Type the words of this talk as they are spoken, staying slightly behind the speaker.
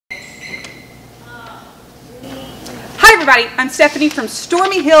everybody, I'm Stephanie from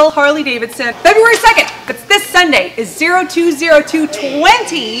Stormy Hill Harley-Davidson. February 2nd, that's this Sunday, is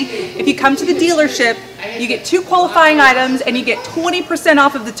 020220. If you come to the dealership, you get 2 qualifying items and you get 20%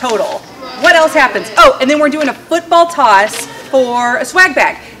 off of the total. What else happens? Oh, and then we're doing a football toss for a swag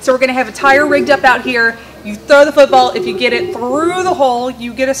bag. So we're gonna have a tire rigged up out here. You throw the football, if you get it through the hole,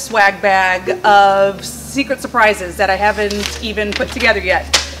 you get a swag bag of secret surprises that I haven't even put together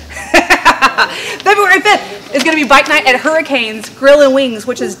yet. February 5th is going to be bike night at Hurricane's Grill and Wings,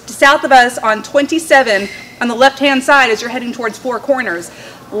 which is south of us on 27 on the left-hand side as you're heading towards Four Corners.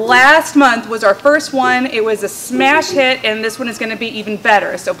 Last month was our first one. It was a smash hit, and this one is going to be even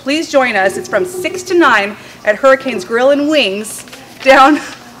better. So please join us. It's from 6 to 9 at Hurricane's Grill and Wings down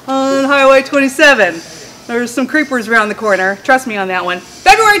on Highway 27. There's some creepers around the corner. Trust me on that one.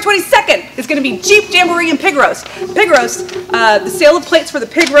 February 22nd is going to be Jeep Jamboree and Pig Roast. Pig Roast, the sale of plates for the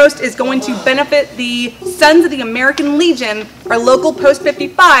Pig Roast is going to benefit the Sons of the American Legion, our local Post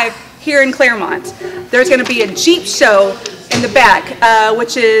 55 here in Clermont. There's going to be a Jeep show in the back,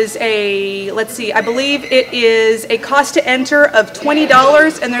 which is a, let's see, I believe it is a cost to enter of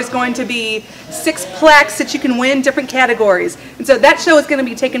 $20, and there's going to be 6 plaques that you can win, different categories. And so that show is going to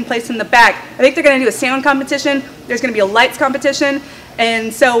be taking place in the back. I think they're going to do a sound competition. There's going to be a lights competition.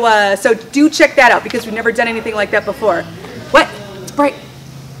 And so so do check that out because we've never done anything like that before. What? It's bright.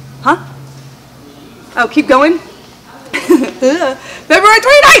 Huh? Oh, keep going. February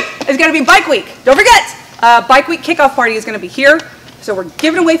 29th is going to be Bike Week. Don't forget. Bike Week kickoff party is going to be here. So we're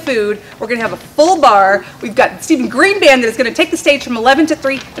giving away food. We're going to have a full bar. We've got Stephen Green Band that is going to take the stage from 11 to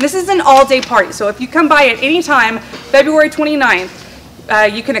 3. And this is an all-day party. So if you come by at any time, February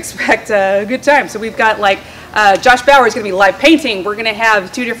 29th, you can expect a good time. So we've got like Josh Bauer is going to be live painting. We're going to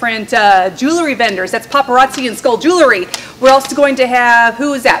have 2 different jewelry vendors. That's Paparazzi and Skull Jewelry. We're also going to have,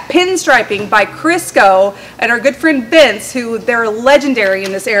 who is that? Pinstriping by Crisco and our good friend Vince, who they're legendary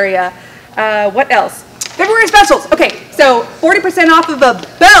in this area. What else? February specials. Okay, so 40% off of a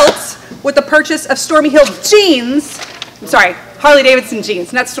belt with the purchase of Stormy Hill jeans. I'm sorry, Harley-Davidson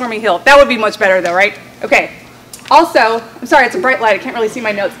jeans, not Stormy Hill. That would be much better though, right? Okay. Also, I'm sorry, it's a bright light. I can't really see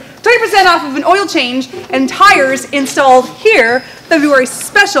my notes. 20% off of an oil change and tires installed here. February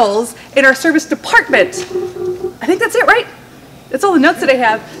specials in our service department. I think that's it, right? That's all the notes that I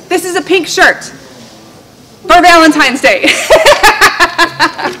have. This is a pink shirt for Valentine's Day.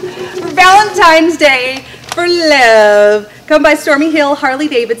 For Valentine's Day, for love. Come by Stormy Hill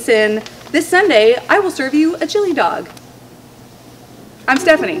Harley-Davidson. This Sunday, I will serve you a chili dog. I'm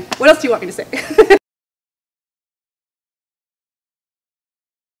Stephanie. What else do you want me to say?